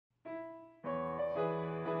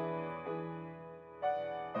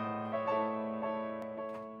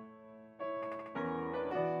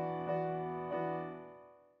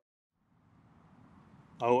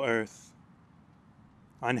O Earth,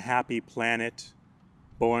 unhappy planet,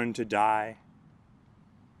 born to die,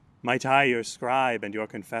 might I your scribe and your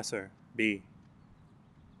confessor be?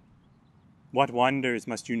 What wonders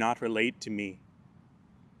must you not relate to me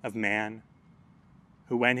of man,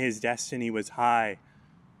 who when his destiny was high,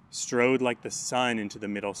 strode like the sun into the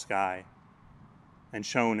middle sky, and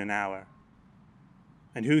shone an hour,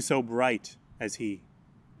 and who so bright as he?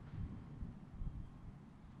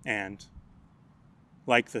 And,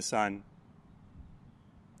 like the sun,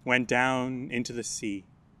 went down into the sea,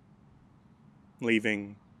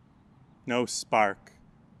 leaving no spark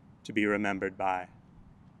to be remembered by.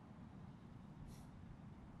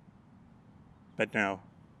 But no,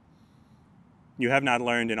 you have not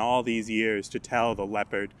learned in all these years to tell the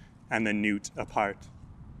leopard and the newt apart.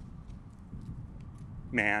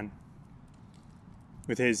 Man,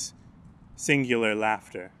 with his singular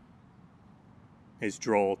laughter, his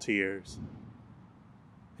droll tears,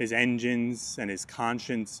 his engines and his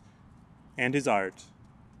conscience and his art,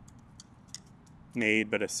 made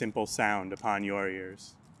but a simple sound upon your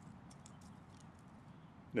ears,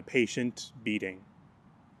 the patient beating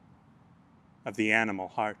of the animal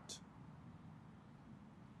heart.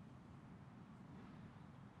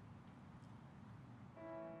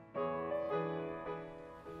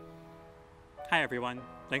 Hi everyone,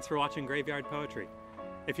 thanks for watching Graveyard Poetry.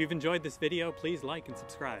 If you've enjoyed this video, please like and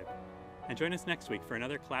subscribe. And join us next week for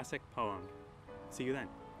another classic poem. See you then.